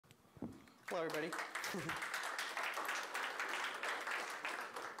Hello, everybody.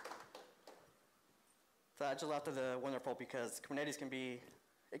 So I just left the wonderful because Kubernetes can be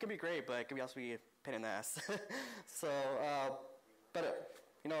great, but it can also be a pain in the ass. So,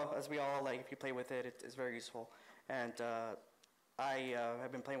 as we all like, if you play with it, it's very useful. And I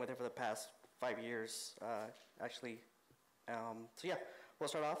have been playing with it for the past 5 years, actually. So yeah, we'll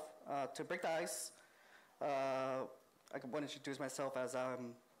start off. To break the ice, I want to introduce myself as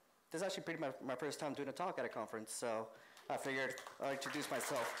this is actually pretty much my first time doing a talk at a conference, so I figured I'll introduce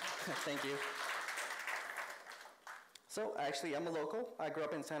myself. Thank you. So actually, I'm a local. I grew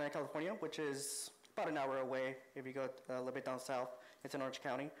up in Santa Ana, California, which is about an hour away if you go a little bit down south. It's in Orange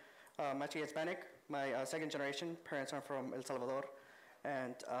County. I'm actually Hispanic. My second generation. Parents are from El Salvador.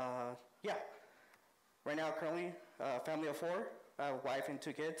 And yeah, right now, currently, family of 4, a wife and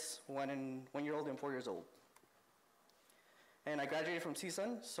 2 kids, 1-year-old and 4 years old. And I graduated from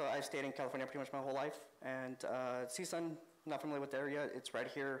CSUN, so I stayed in California pretty much my whole life. And CSUN, not familiar with the area, it's right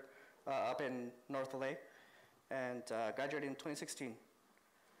here up in North LA. And graduated in 2016.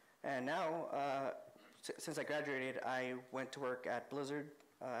 And now, since I graduated, I went to work at Blizzard.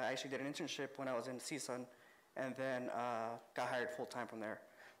 I actually did an internship when I was in CSUN, and then got hired full-time from there.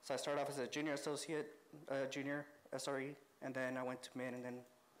 So I started off as a junior associate, junior SRE, and then I went to mid, and then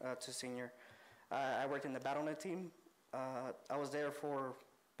to senior. I worked in the BattleNet team. I was there for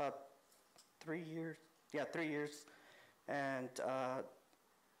about 3 years. Yeah, 3 years. And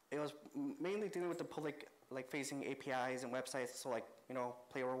it was mainly dealing with the public, like facing APIs and websites, so like,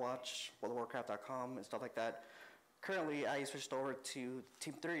 Play Overwatch, WorldOfWarcraft.com, and stuff like that. Currently, I switched over to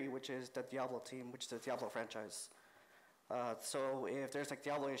Team 3, which is the Diablo team, which is the Diablo franchise. So if there's like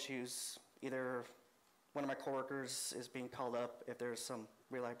Diablo issues, either one of my coworkers is being called up if there's some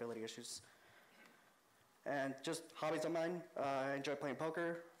reliability issues. And just hobbies of mine, I enjoy playing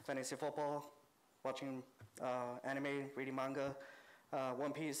poker, fantasy football, watching anime, reading manga,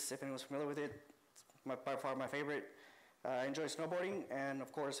 One Piece, if anyone's familiar with it. By far my favorite. I enjoy snowboarding and,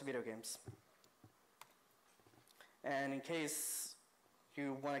 of course, video games. And in case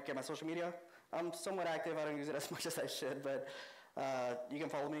you want to get my social media, I'm somewhat active. I don't use it as much as I should, but you can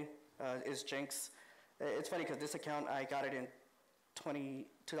follow me. It's Jinx. It's funny because this account, I got it in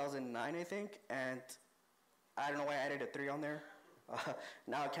 2009, I think, and I don't know why I added a 3 on there.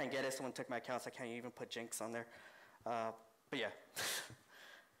 Now I can't get it. Someone took my account, so I can't even put Jinx on there. But yeah.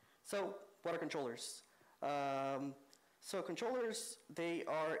 So what are controllers? So controllers, they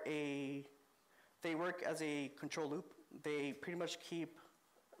work as a control loop. They pretty much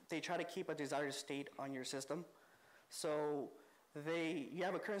try to keep a desired state on your system. So you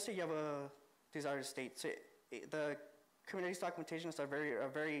have a current state, you have a desired state. So the Kubernetes documentation is a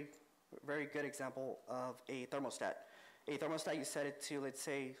very good example of a thermostat. A thermostat, you set it to, let's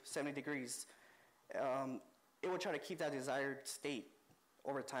say, 70 degrees. It will try to keep that desired state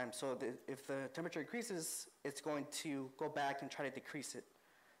over time. So if the temperature increases, it's going to go back and try to decrease it.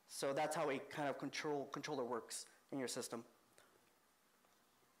 So that's how a kind of controller works in your system.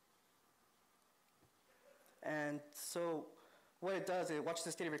 And so what it does, it watches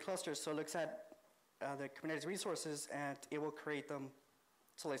the state of your cluster, so it looks at the Kubernetes resources, and it will create them.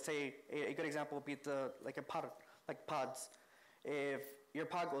 So let's say a good example would be like pods. If your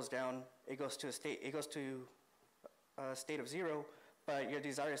pod goes down, it goes to a state of 0, but your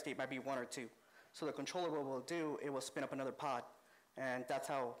desired state might be 1 or 2. So the controller, what will do, it will spin up another pod, and that's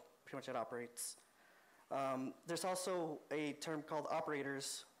how pretty much it operates. There's also a term called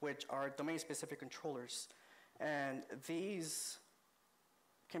operators, which are domain-specific controllers, and these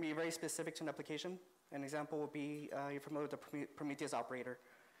can be very specific to an application. An example would be, you're familiar with the Prometheus operator,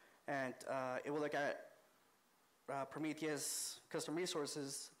 and it will look at Prometheus custom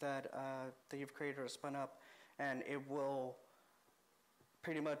resources that you've created or spun up, and it will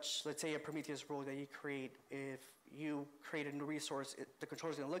pretty much, let's say a Prometheus rule that you create, if you create a new resource, the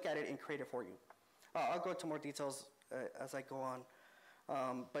controller is going to look at it and create it for you. I'll go into more details as I go on.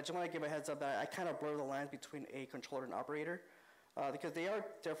 But just want to give a heads up that I kind of blur the lines between a controller and operator because they are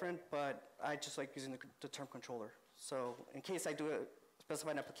different, but I just like using the term controller. So in case I do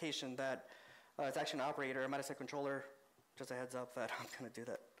specify an application that it's actually an operator, I might have said controller, just a heads up that I'm going to do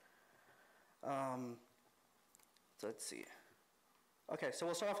that. So let's see. Okay, so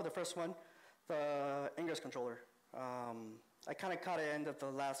we'll start off with the first one, the ingress controller. I kind of caught the end of the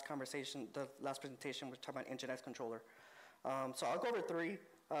last conversation, the last presentation, we're talking about Nginx controller. So I'll go over 3,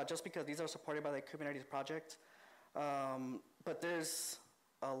 just because these are supported by the Kubernetes project. But there's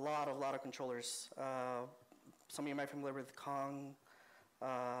a lot of controllers. Some of you might be familiar with Kong.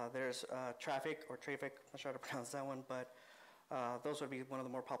 There's Traffic, or Trafic, I'm not sure how to pronounce that one, but Those would be one of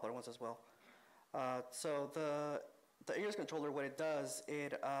the more popular ones as well. So the ingress controller, what it does,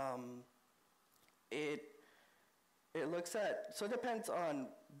 it looks at, so it depends on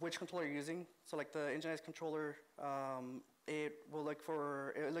which controller you're using. So like the Nginx controller, it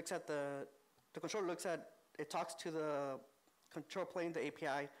looks at the controller looks at, it talks to the control plane, the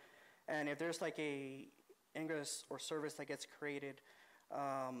API, and if there's like a ingress or service that gets created,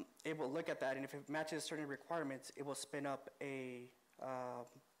 it will look at that, and if it matches certain requirements, it will spin up an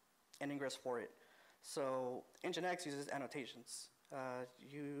ingress for it. So Nginx uses annotations.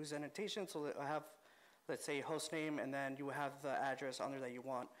 You use annotations, so that I have, let's say, host name, and then you have the address on there that you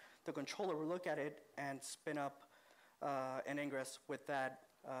want. The controller will look at it and spin up an ingress with that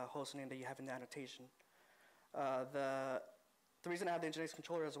host name that you have in the annotation. The reason I have the Nginx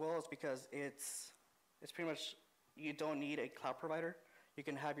controller as well is because it's pretty much, you don't need a cloud provider. You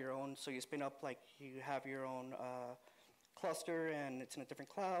can have your own, so you spin up like you have your own cluster, and it's in a different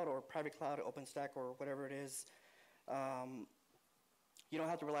cloud or private cloud, OpenStack, or whatever it is. You don't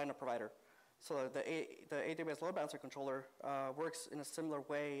have to rely on a provider. So the AWS load balancer controller works in a similar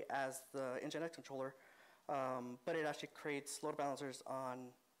way as the Nginx controller, but it actually creates load balancers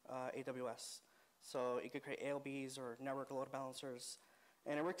on AWS. So it could create ALBs or network load balancers,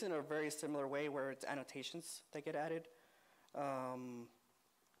 and it works in a very similar way where it's annotations that get added.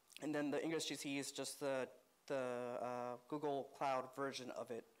 And then the Ingress GC is just the Google Cloud version of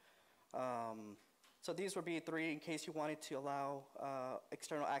it. So these would be three in case you wanted to allow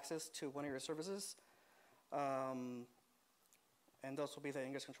external access to one of your services. And those will be the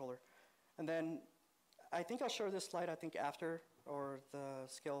Ingress controller. And then I think I'll show this slide, I think, after, or the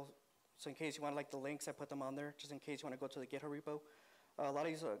scale. So in case you want like the links, I put them on there, just in case you want to go to the GitHub repo. A lot of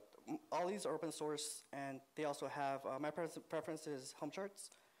these, all these are open source, and they also have, my preference is Helm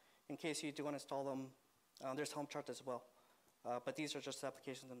charts. In case you do want to install them, there's Helm charts as well. But these are just the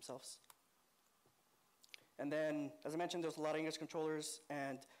applications themselves. And then, as I mentioned, there's a lot of Ingress controllers,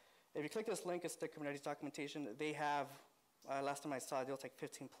 and if you click this link, it's the Kubernetes documentation. They have, last time I saw, there was like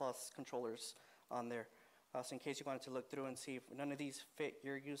 15 plus controllers on there. So in case you wanted to look through and see if none of these fit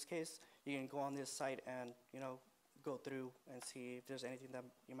your use case, you can go on this site and go through and see if there's anything that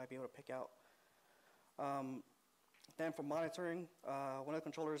you might be able to pick out. Then for monitoring, one of the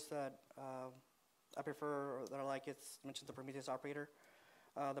controllers that I prefer, or that I like, it's mentioned the Prometheus operator.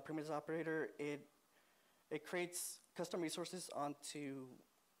 The Prometheus operator, it creates custom resources onto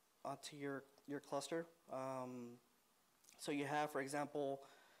your cluster. So you have, for example,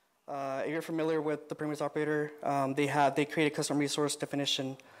 if you're familiar with the Prometheus operator, they create a custom resource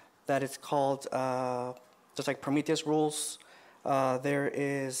definition that is called just like Prometheus rules. There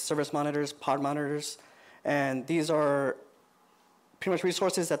is service monitors, pod monitors, and these are pretty much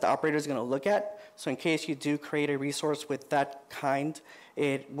resources that the operator is going to look at. So in case you do create a resource with that kind,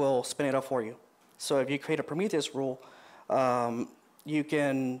 it will spin it up for you. So if you create a Prometheus rule, you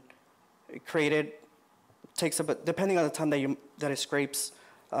can create it. Takes about, depending on the time that it scrapes,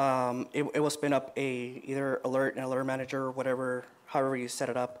 it will spin up either an alert manager, or whatever, however you set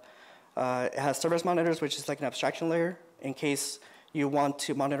it up. It has service monitors, which is like an abstraction layer. In case you want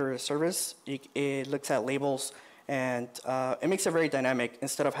to monitor a service, it looks at labels, and it makes it very dynamic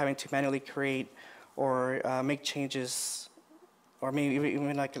instead of having to manually create or make changes, or maybe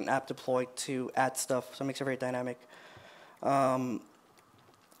even like an app deploy to add stuff. So it makes it very dynamic.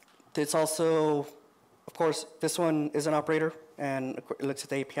 It's also, of course, this one is an operator, and it looks at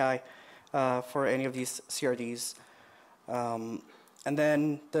the API for any of these CRDs. And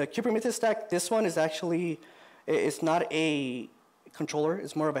then the Kubernetes stack, this one is actually, it's not a controller,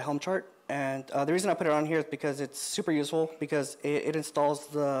 it's more of a Helm chart. And the reason I put it on here is because it's super useful, because it installs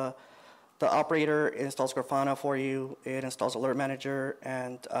the operator, it installs Grafana for you, it installs Alert Manager,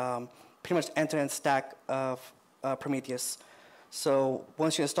 and pretty much end-to-end stack of Prometheus. So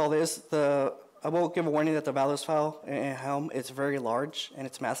once you install this, I will give a warning that the values file in Helm is very large and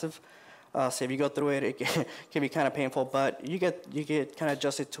it's massive. So if you go through it, it can be kind of painful, but you get kind of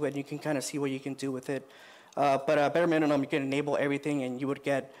adjusted to it, and you can kind of see what you can do with it. But at bare minimum, you can enable everything, and you would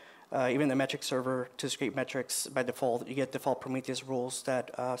get even the metric server to scrape metrics by default. You get default Prometheus rules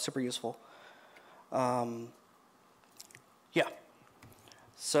that are super useful. Yeah.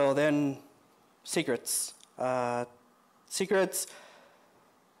 So then secrets. Secrets,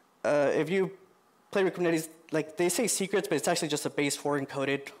 if you play with Kubernetes, like they say secrets, but it's actually just a base 4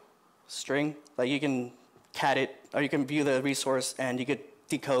 encoded string. Like you can cat it, or you can view the resource and you could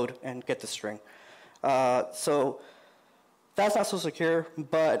decode and get the string. So that's not so secure,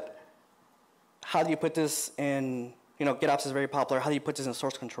 but how do you put this in, GitOps is very popular. How do you put this in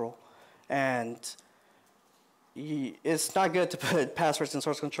source control? And it's not good to put passwords in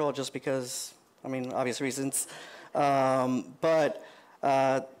source control just because, I mean, obvious reasons. But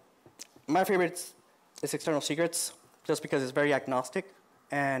my favorite is external secrets, just because it's very agnostic,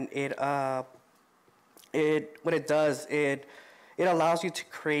 and what it does, it allows you to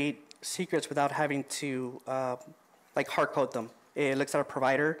create secrets without having to like hard code them. It looks at a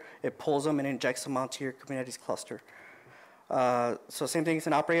provider, it pulls them and injects them onto your Kubernetes cluster. So same thing as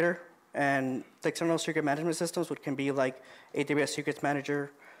an operator, and the external secret management systems, which can be like AWS Secrets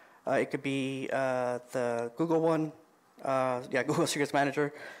Manager. It could be the Google one, Google Secrets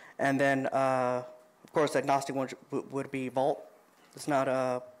Manager, and then of course the agnostic one would be Vault. It's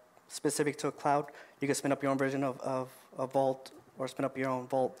not specific to a cloud. You can spin up your own version of Vault, or spin up your own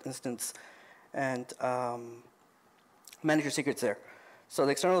Vault instance, and manage your secrets there. So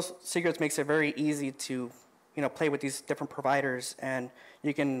the external secrets makes it very easy to play with these different providers, and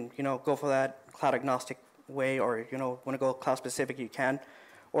you can go for that cloud agnostic way, or want to go cloud specific, you can.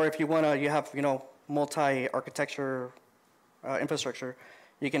 Or if you have multi-architecture infrastructure,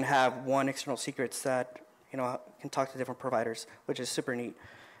 you can have one external secrets that can talk to different providers, which is super neat.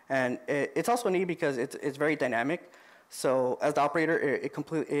 And it's also neat because it's very dynamic. So as the operator,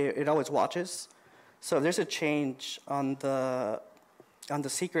 it always watches. So if there's a change on the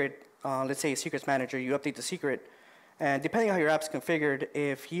secret, let's say Secrets Manager, you update the secret, and depending on how your app's configured,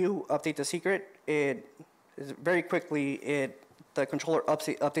 if you update the secret, very quickly the controller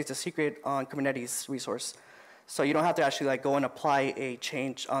updates the secret on Kubernetes resource. So you don't have to actually go and apply a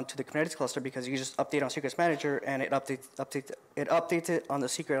change onto the Kubernetes cluster, because you just update on Secrets Manager and it updates it on the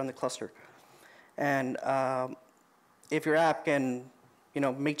secret on the cluster. And if your app can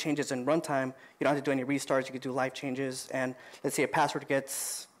make changes in runtime, you don't have to do any restarts. You can do live changes. And let's say a password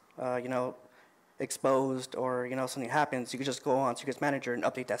gets exposed, or something happens, you can just go on Secrets Manager and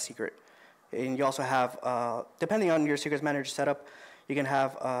update that secret. And you also have, depending on your Secrets Manager setup, you can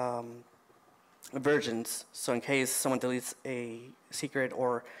have versions. So in case someone deletes a secret,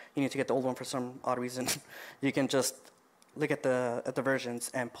 or you need to get the old one for some odd reason, you can just look at the versions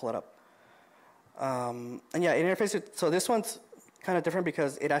and pull it up. And yeah, it interfaces. So this one's kind of different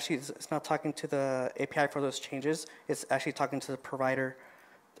because it's not talking to the API for those changes. It's actually talking to the provider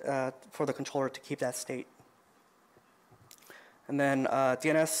for the controller to keep that state. And then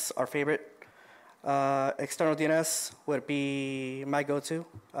DNS, our favorite. External DNS would be my go-to,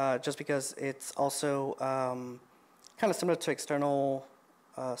 just because it's also kind of similar to external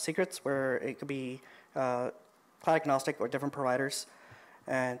secrets, where it could be cloud agnostic or different providers.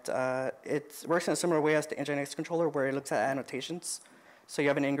 And it works in a similar way as the Nginx controller, where it looks at annotations. So you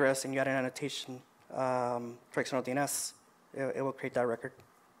have an ingress and you add an annotation for external DNS. It will create that record.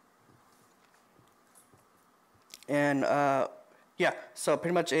 And yeah, so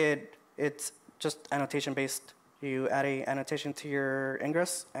pretty much it's just annotation based. You add a annotation to your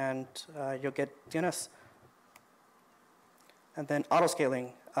ingress and you'll get DNS. And then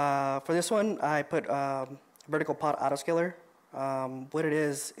autoscaling. For this one, I put vertical pod autoscaler. What it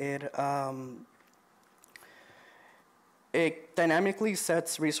is, it dynamically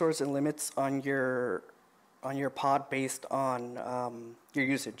sets resource and limits on your pod based on your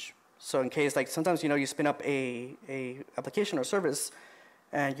usage. So in case, sometimes you spin up a application or service,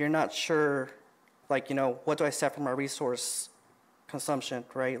 and you're not sure, what do I set for my resource consumption,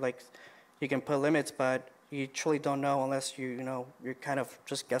 right? You can put limits, but you truly don't know unless you're kind of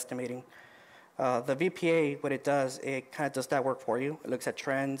just guesstimating. The VPA, what it does, it kind of does that work for you. It looks at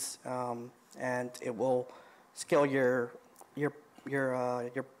trends, and it will scale your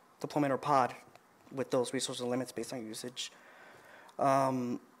deployment or pod with those resource and limits based on usage.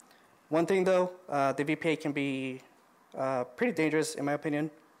 One thing though, the VPA can be pretty dangerous in my opinion.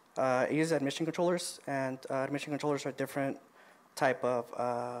 It uses admission controllers, and admission controllers are a different type of,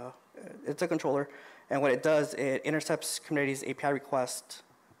 it's a controller, and what it does, it intercepts Kubernetes API request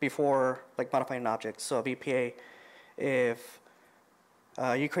before modifying an object. So a VPA, if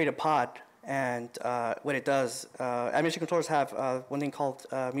you create a pod, and what it does, admission controllers have one thing called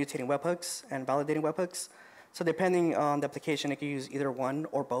mutating webhooks and validating webhooks. So depending on the application, it can use either one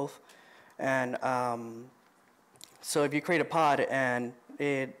or both. And so if you create a pod and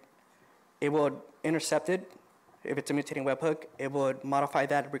it would intercept it, if it's a mutating webhook, it would modify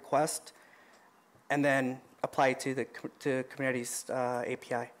that request and then apply it to Kubernetes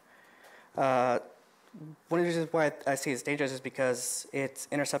API. One of the reasons why I say it's dangerous is because it's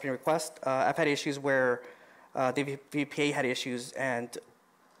intercepting requests. I've had issues where the VPA had issues and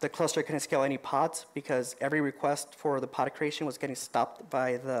the cluster couldn't scale any pods because every request for the pod creation was getting stopped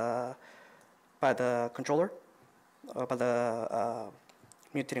by the controller, by the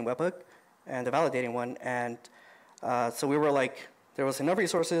mutating webhook and the validating one. And So we were like, there was enough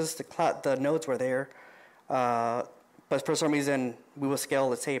resources, the nodes were there, but for some reason we would scale,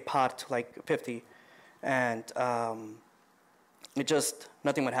 let's say, a pod to like 50, and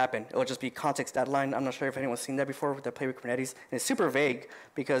nothing would happen. It would just be context deadline. I'm not sure if anyone's seen that before with the play with Kubernetes. And it's super vague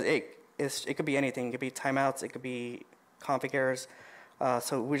because it could be anything. It could be timeouts, it could be config errors.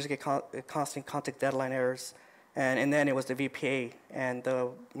 So we just get constant context deadline errors. And then it was the VPA and the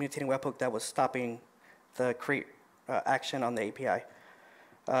mutating webhook that was stopping the create action on the API.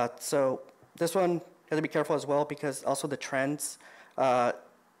 So this one, you have to be careful as well because also the trends,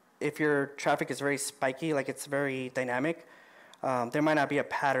 if your traffic is very spiky, like it's very dynamic, there might not be a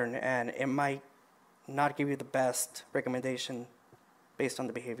pattern and it might not give you the best recommendation based on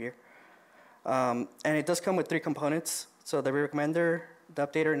the behavior. And it does come with 3 components. So the recommender, the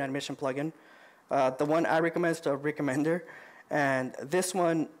updater, and admission plugin. The one I recommend is the recommender. And this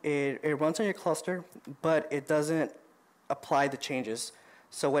one, it runs on your cluster, but it doesn't apply the changes.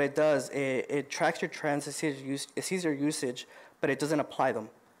 So what it does, it tracks your trends, it sees your usage, but it doesn't apply them.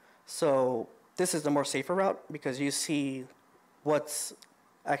 So this is the more safer route because you see what's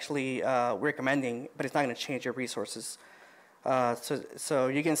actually recommending, but it's not going to change your resources. So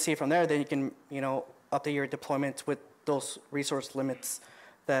you can see from there, then you can update your deployment with those resource limits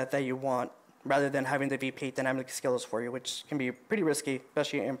that you want, rather than having the VPA dynamically scale those for you, which can be pretty risky,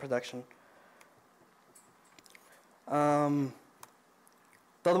 especially in production. The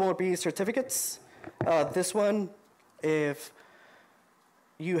other one would be certificates. This one, if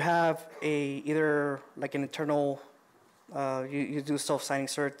you have either like an internal, you do self-signing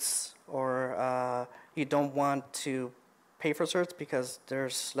certs, or you don't want to pay for certs because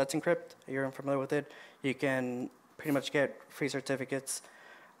there's Let's Encrypt, you're unfamiliar with it, you can pretty much get free certificates.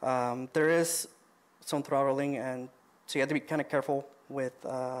 There is some throttling, and so you have to be kind of careful with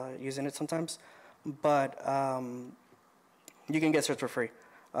using it sometimes. But you can get certs for free,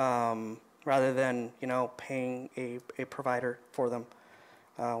 rather than paying a provider for them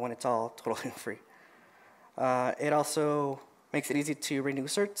when it's all totally free. It also makes it easy to renew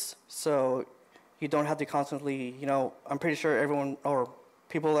certs, so you don't have to constantly. I'm pretty sure everyone or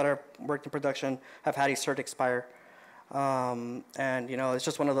people that are working in production have had a cert expire. And it's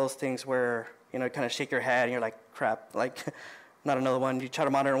just one of those things where kind of shake your head and you're like, crap, like not another one. You try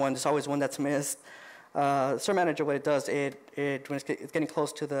to monitor one, there's always one that's missed. Cert Manager, what it does, when it's getting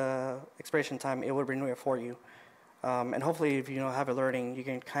close to the expiration time, it will renew it for you. And hopefully, if you have alerting, you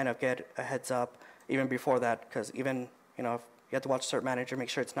can kind of get a heads up even before that, because even if you have to watch Cert Manager, make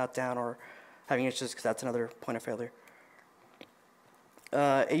sure it's not down or having issues, because that's another point of failure.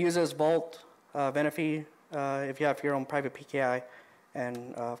 It uses Vault, Venafi, if you have your own private PKI,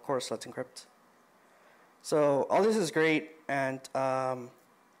 and of course, Let's Encrypt. So all this is great, and it's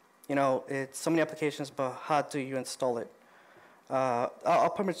so many applications, but how do you install it? I'll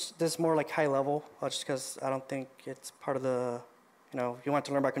pretty much, this is more like high level, just because I don't think it's part of the, if you want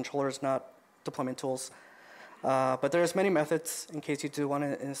to learn about controllers, not deployment tools. But there's many methods in case you do want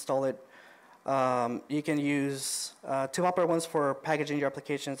to install it. You can use 2 popular ones for packaging your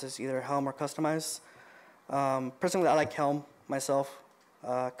applications is either Helm or Customize. Personally, I like Helm myself.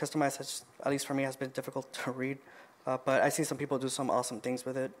 Customize, at least for me, has been difficult to read, but I see some people do some awesome things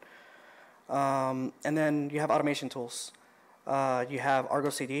with it. And then you have automation tools. You have Argo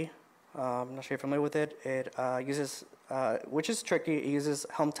CD. I'm not sure if you're familiar with it. It uses, which is tricky, it uses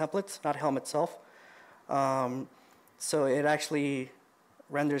Helm templates, not Helm itself. So it actually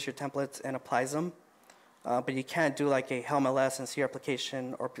renders your templates and applies them. But you can't do like a Helm LS and see your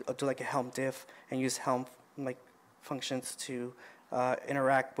application, or do like a Helm diff and use Helm like functions to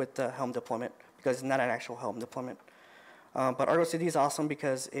interact with the Helm deployment, because it's not an actual Helm deployment. But Argo CD is awesome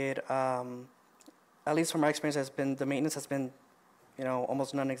because it, at least from my experience, the maintenance has been,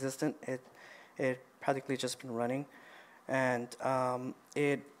 almost non-existent. It practically just been running, and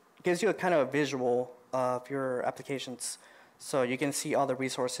it gives you a kind of a visual of your applications. So you can see all the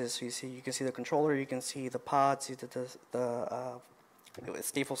resources. So you can see the controller, you can see the pods, see the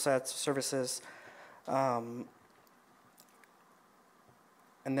stateful sets, services.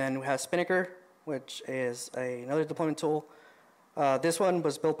 And then we have Spinnaker, which is another deployment tool. This one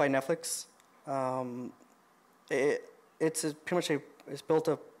was built by Netflix. It's pretty much it's built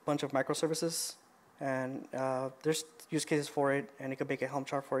a bunch of microservices, and there's use cases for it, and it can make a Helm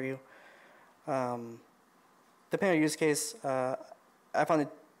chart for you. Depending on use case, I found it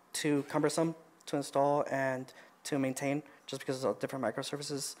too cumbersome to install and to maintain, just because of different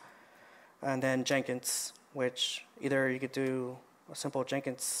microservices. And then Jenkins, which either you could do a simple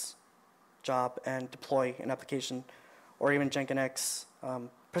Jenkins job and deploy an application, or even Jenkins X.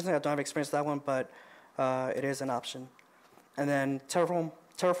 Personally, I don't have experience with that one, but it is an option. And then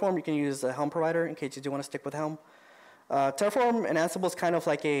Terraform, you can use the Helm provider in case you do want to stick with Helm. Terraform and Ansible is kind of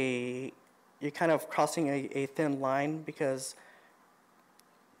like you're kind of crossing a thin line because,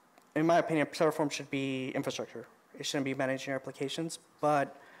 in my opinion, Terraform should be infrastructure. It shouldn't be managing your applications,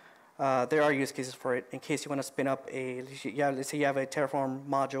 but there are use cases for it in case you want to spin up let's say you have a Terraform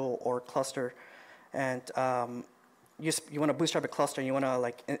module or cluster, and you want to bootstrap a cluster and you want to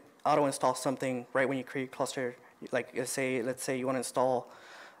like auto install something right when you create a cluster. Like let's say you want to install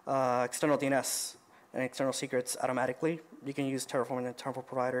external DNS and external secrets automatically. You can use Terraform and the Terraform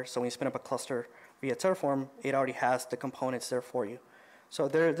provider. So when you spin up a cluster via Terraform, it already has the components there for you. So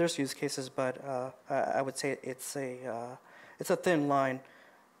there's use cases, but I would say it's a thin line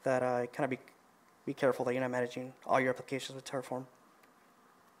that kind of be careful that you're not managing all your applications with Terraform.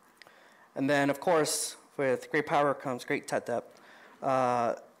 And then, of course, with great power comes great tech debt.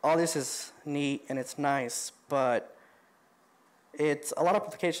 All this is neat and it's nice, but it's a lot of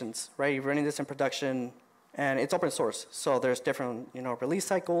applications, right? You're running this in production, and it's open source. So there's different, release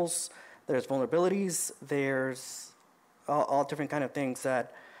cycles. There's vulnerabilities. There's all different kind of things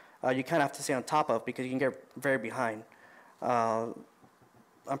that you kind of have to stay on top of because you can get very behind. I'm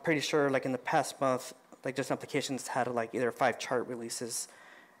pretty sure, like in the past month, like just applications had like either 5 chart releases,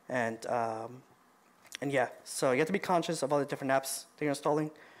 and yeah. So you have to be conscious of all the different apps that you're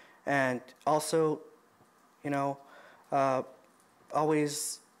installing, and also,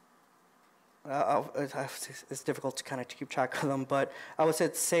 always. It's difficult to kind of keep track of them, but I would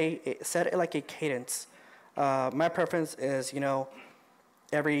set it like a cadence. My preference is,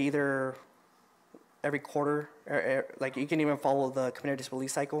 every quarter, like you can even follow the Kubernetes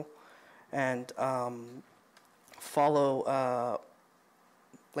release cycle, and follow,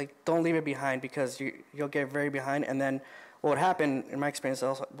 like don't leave it behind because you'll get very behind. And then what would happen, in my experience,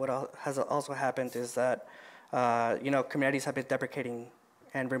 what has also happened is that, Kubernetes have been deprecating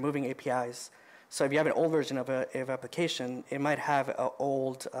and removing APIs. So if you have an old version of an application, it might have an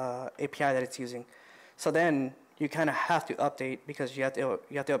old API that it's using. So then you kind of have to update because you have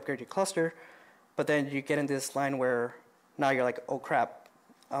to upgrade your cluster. But then you get in this line where now you're like, oh crap,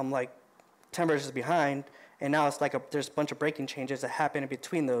 I'm like 10 versions behind, and now it's like there's a bunch of breaking changes that happen in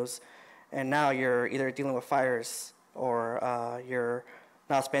between those, and now you're either dealing with fires or you're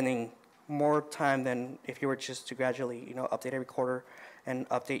now spending more time than if you were just to gradually, update every quarter and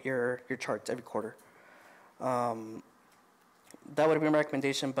update your charts every quarter. That would be my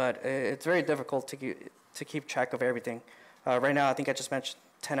recommendation, but it's very difficult to keep track of everything. Right now, I think I just mentioned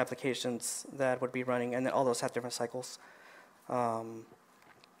 10 applications that would be running, and then all those have different cycles.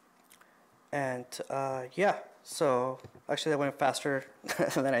 Yeah, so actually that went faster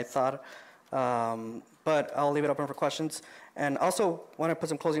than I thought. But I'll leave it open for questions. And also want to put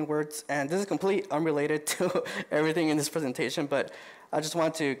some closing words, and this is completely unrelated to everything in this presentation, but I just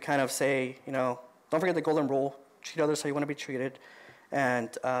want to kind of say, don't forget the golden rule, treat others how you want to be treated. And,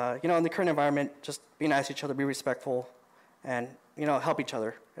 in the current environment, just be nice to each other, be respectful, and, help each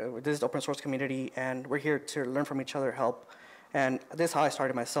other. This is the open source community, and we're here to learn from each other, help. And this is how I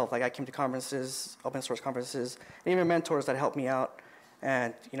started myself. Like I came to conferences, open source conferences, and even mentors that helped me out,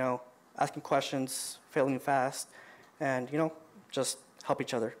 and, asking questions, failing fast, and, just help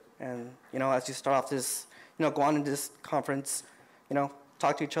each other. And, as you start off this, go on in this conference,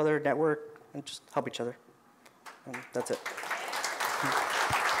 talk to each other, network, and just help each other. And that's it.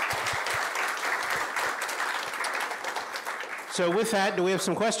 So with that, do we have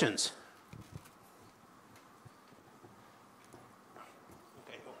some questions?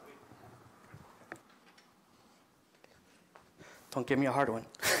 Don't give me a hard one.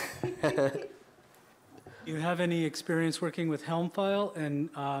 Do you have any experience working with Helm file,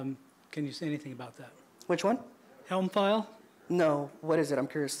 and can you say anything about that? Which one? Helm file? No. What is it? I'm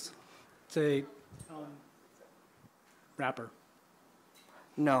curious. It's a wrapper.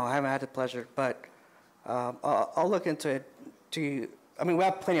 No, I haven't had the pleasure, but I'll look into it. We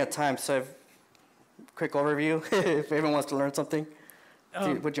have plenty of time, so quick overview if everyone wants to learn something.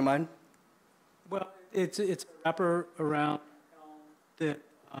 Would you mind? Well, it's a wrapper around that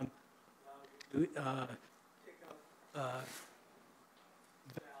pick up values, sets,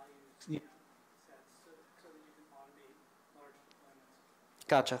 so that you can automate large deployments.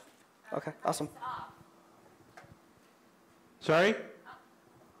 Gotcha. Okay, awesome. Sorry? Can we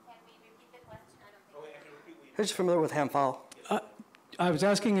repeat the question? I don't think. Who's familiar with Helm file? I was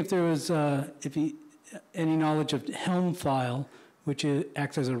asking if there was any knowledge of Helm file, which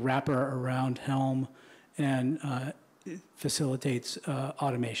acts as a wrapper around Helm and facilitates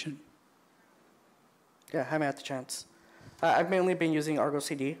automation. Yeah, I haven't had the chance. I've mainly been using Argo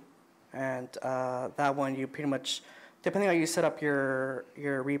CD, And that one, you pretty much, depending on how you set up your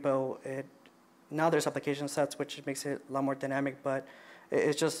repo, now there's application sets, which makes it a lot more dynamic, but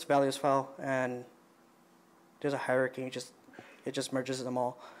it's just values file, and there's a hierarchy. It just merges them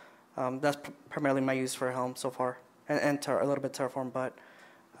all. That's primarily my use for Helm so far, and a little bit Terraform, but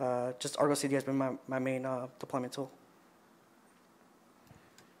just Argo CD has been my main deployment tool.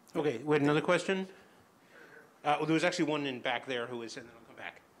 Okay, wait, another question? Well, there was actually one in back there who was, and then I'll come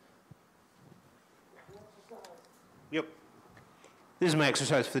back. Yep. This is my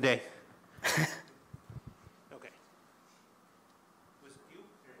exercise for the day. Okay. Was it you?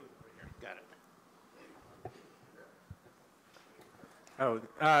 Right here. Got it.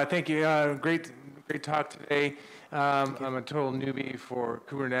 Oh, thank you. Great talk today. I'm a total newbie for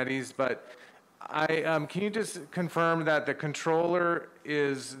Kubernetes, but can you just confirm that the controller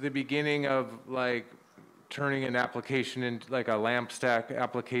is the beginning of like turning an application into like a LAMP stack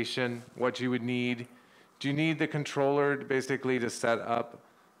application? What you would need? Do you need the controller basically to set up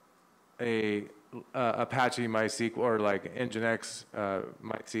a Apache MySQL or like Nginx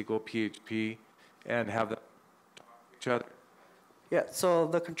MySQL PHP and have them talk to each other? Yeah, so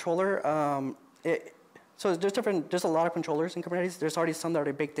the controller, so there's a lot of controllers in Kubernetes. There's already some that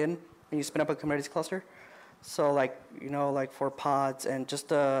are baked in when you spin up a Kubernetes cluster. So like, like for pods and just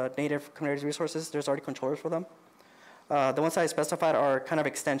the native Kubernetes resources, there's already controllers for them. The ones I specified are kind of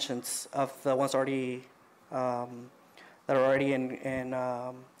extensions of the ones already, that are already in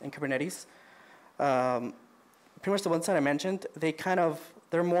Kubernetes. Pretty much the ones that I mentioned,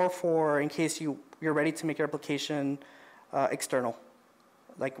 they're more for in case you're ready to make your application external.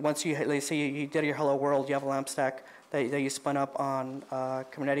 Like once let's say you did your hello world, you have a LAMP stack that you spun up on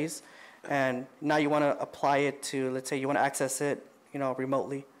Kubernetes, and now you want to apply it to, let's say you want to access it,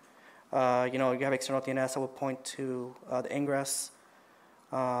 remotely. You have external DNS that will point to the ingress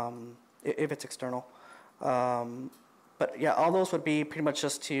if it's external. But yeah, all those would be pretty much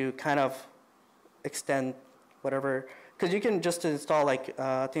just to kind of extend whatever, because you can just install like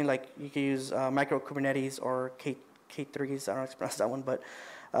I think like you can use micro Kubernetes or K3s. I don't know how to pronounce that one, but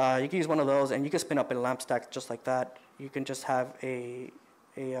you can use one of those, and you can spin up a LAMP stack just like that. You can just have either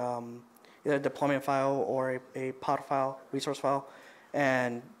a deployment file or a pod file, resource file,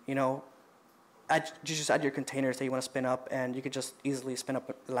 and you just add your containers that you want to spin up, and you could just easily spin up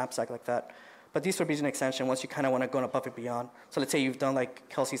a LAMP stack like that. But these would be an extension once you kind of want to go above and beyond. So let's say you've done like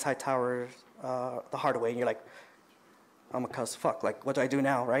Kelsey's High Tower the hard way, and you're like, I'm a cuss, fuck, like what do I do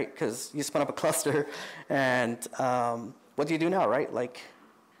now, right? Because you spun up a cluster, and what do you do now, right? Like,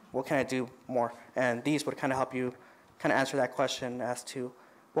 what can I do more? And these would kind of help you kind of answer that question as to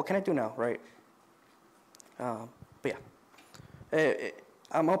what can I do now, right? But yeah,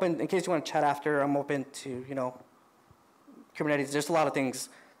 I'm open, in case you want to chat after, I'm open to, Kubernetes. There's a lot of things,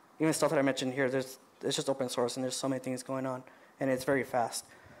 even stuff that I mentioned here, it's just open source, and there's so many things going on, and it's very fast.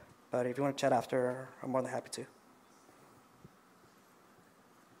 But if you want to chat after, I'm more than happy to.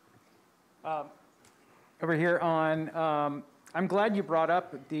 Over here on, I'm glad you brought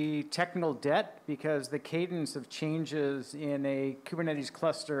up the technical debt, because the cadence of changes in a Kubernetes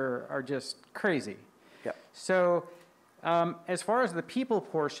cluster are just crazy. Yep. So as far as the people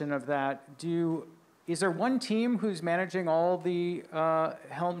portion of that, is there one team who's managing all the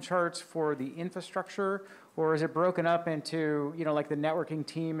Helm charts for the infrastructure, or is it broken up into, like the networking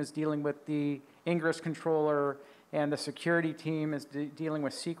team is dealing with the ingress controller, and the security team is dealing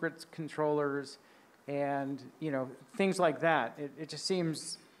with secrets controllers, and things like that? It just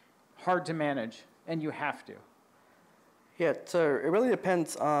seems hard to manage, and you have to. Yeah, so it really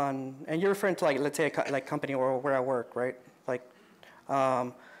depends on, and you're referring to like, let's say like company or where I work, right? Like,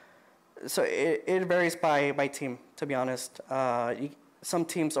 so it varies by team, to be honest. Some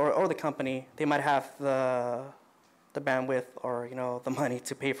teams or the company, they might have the bandwidth or the money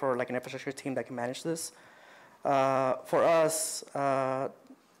to pay for like an infrastructure team that can manage this. For us,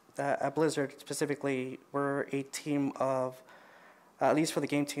 at Blizzard specifically, we're a team of, at least for the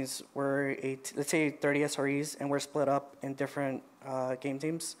game teams, we're let's say 30 SREs, and we're split up in different game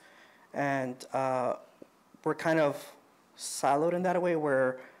teams. And we're kind of siloed in that way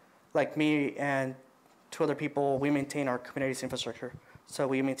where, like me and two other people, we maintain our Kubernetes infrastructure. So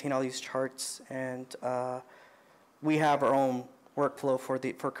we maintain all these charts, and we have our own workflow for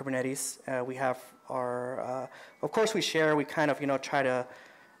Kubernetes. We have our, of course we share, we kind of, try to,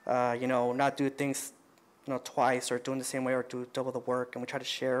 not do things, twice or doing the same way or do double the work. And we try to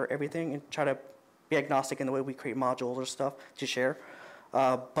share everything and try to be agnostic in the way we create modules or stuff to share.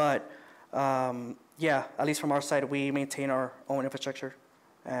 Yeah, at least from our side, we maintain our own infrastructure.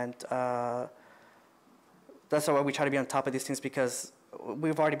 And that's why we try to be on top of these things, because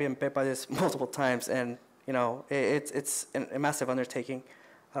we've already been bit by this multiple times, and it's a massive undertaking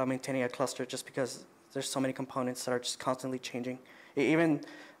maintaining a cluster just because there's so many components that are just constantly changing. Even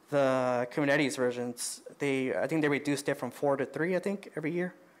the Kubernetes versions, I think they reduced it from 4 to 3, I think, every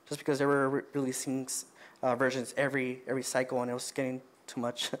year, just because they were releasing versions every cycle, and it was getting too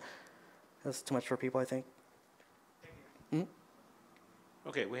much. It was too much for people, I think. Mm-hmm.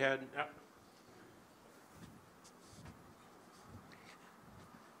 Okay, we had.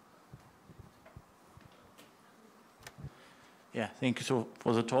 Yeah, thank you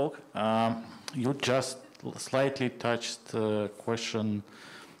for the talk. You just slightly touched the question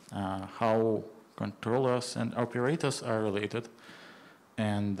how controllers and operators are related.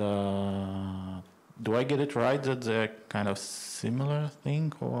 And do I get it right that they're kind of similar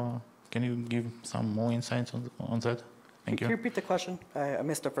thing, or can you give some more insights on that? Thank you. Can you repeat the question? I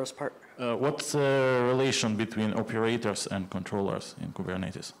missed the first part. What's the relation between operators and controllers in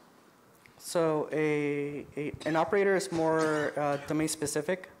Kubernetes? So an operator is more domain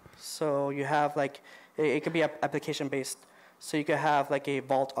specific. So you have like, it could be application based. So you could have like a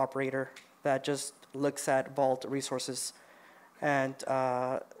vault operator that just looks at vault resources. And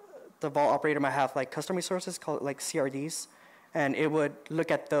the vault operator might have like custom resources called like CRDs. And it would look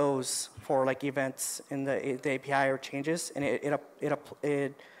at those for like events in the API or changes. And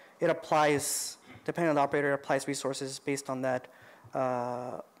it applies, depending on the operator, it applies resources based on that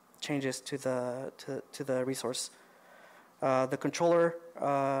changes to the resource. The controller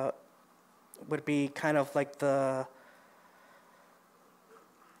would be kind of like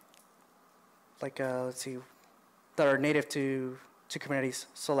let's see, that are native to Kubernetes.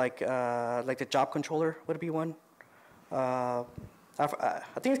 So like the job controller would be one. I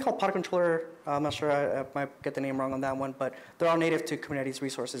think it's called pod controller. I'm not sure. I might get the name wrong on that one, but they're all native to Kubernetes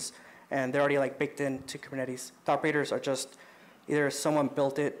resources, and they're already like baked into Kubernetes. The operators are just either someone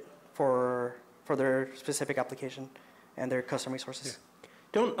built it for their specific application and their custom resources. Yeah.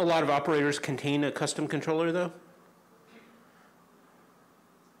 Don't a lot of operators contain a custom controller, though?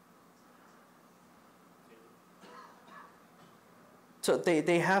 So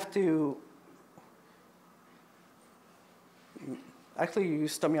they have to. Actually, you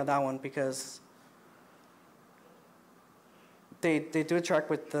stumped me on that one because they do interact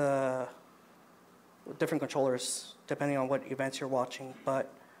with the different controllers depending on what events you're watching.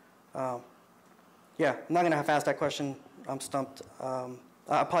 But yeah, I'm not gonna half-ass that question. I'm stumped. I'll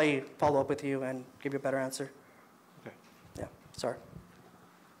probably follow up with you and give you a better answer. Okay. Yeah, sorry.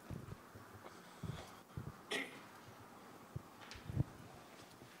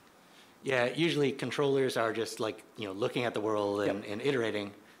 Yeah, usually controllers are just like, looking at the world and, Yep. and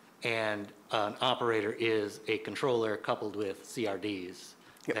iterating, and an operator is a controller coupled with CRDs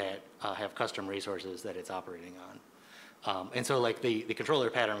Yep. that have custom resources that it's operating on. And so like the controller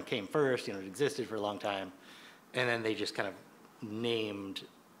pattern came first, it existed for a long time, and then they just kind of named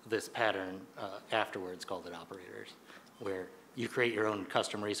this pattern afterwards, called it operators, where you create your own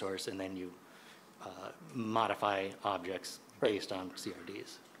custom resource and then you modify objects Right. based on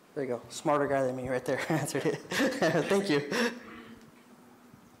CRDs. There you go. Smarter guy than me right there answered it. Thank you.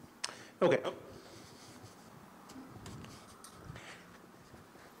 Okay.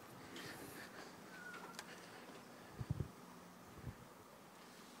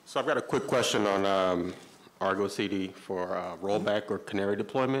 So I've got a quick question on Argo CD for rollback or canary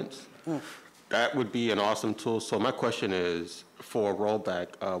deployments. That would be an awesome tool. So my question is, for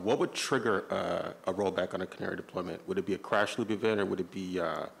rollback, what would trigger a rollback on a canary deployment? Would it be a crash loop event, or would it be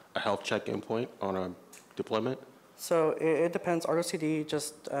a health check endpoint on a deployment? So it depends. Argo CD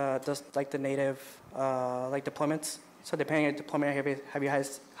just does like the native like deployments. So depending on the deployment,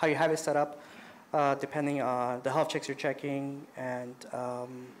 how you have it set up, depending on the health checks you're checking, and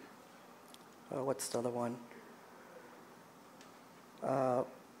what's the other one?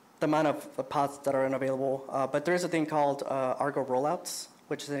 The amount of pods that are unavailable. But there is a thing called Argo rollouts,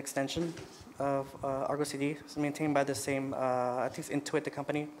 which is an extension of Argo CD. It's maintained by the same, I think it's Intuit, the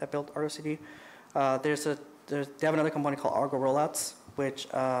company that built Argo CD. They have another component called Argo rollouts, which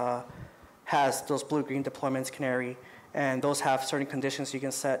has those blue-green deployments, canary, and those have certain conditions you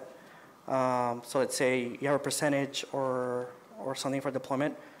can set. So let's say you have a percentage or something for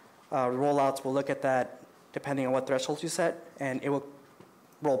deployment. Rollouts will look at that depending on what thresholds you set, and it will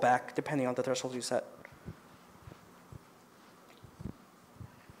roll back depending on the thresholds you set.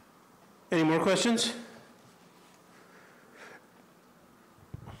 Any more questions?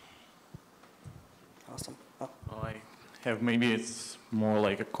 Awesome. Oh. I have, maybe it's more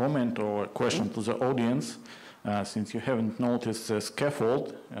like a comment or a question to the audience. Since you haven't noticed the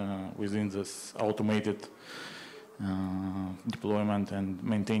scaffold within this automated deployment and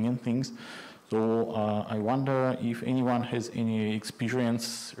maintaining things. So I wonder if anyone has any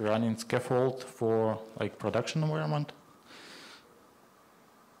experience running scaffold for like production environment.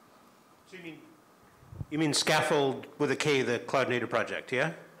 So you mean Scaffold with a K, the cloud native project,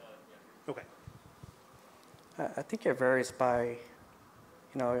 yeah? Okay. I think it varies by,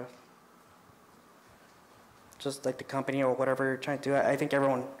 you know, just like the company or whatever you're trying to do. I think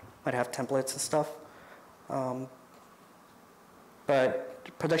everyone might have templates and stuff. But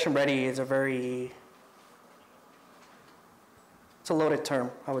production ready is it's a loaded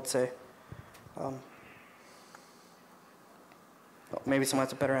term, I would say. Maybe someone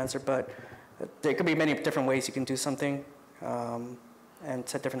has a better answer, but there could be many different ways you can do something and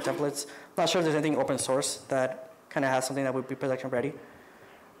set different templates. I'm not sure if there's anything open source that kind of has something that would be production ready.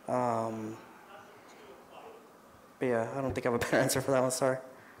 But yeah, I don't think I have a better answer for that one, sorry.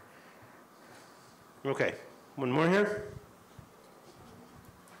 Okay, one more here.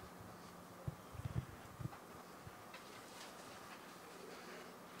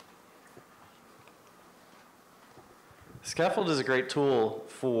 Scaffold is a great tool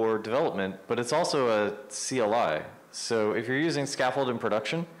for development, but it's also a CLI. So if you're using Scaffold in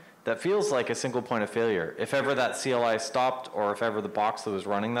production, that feels like a single point of failure. If ever that CLI stopped, or if ever the box that was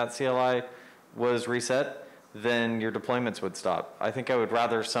running that CLI was reset, then your deployments would stop. I think I would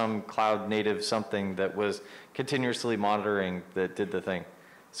rather some cloud native something that was continuously monitoring that did the thing.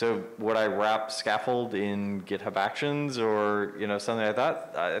 So would I wrap Scaffold in GitHub Actions or something like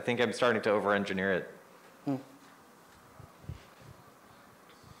that? I think I'm starting to over-engineer it.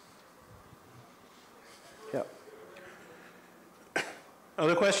 Yep.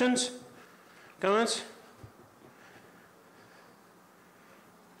 Other questions? Comments?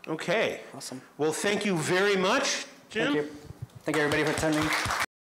 Okay. Awesome. Well, thank you very much, Jim. Thank you. Thank you, everybody, for attending.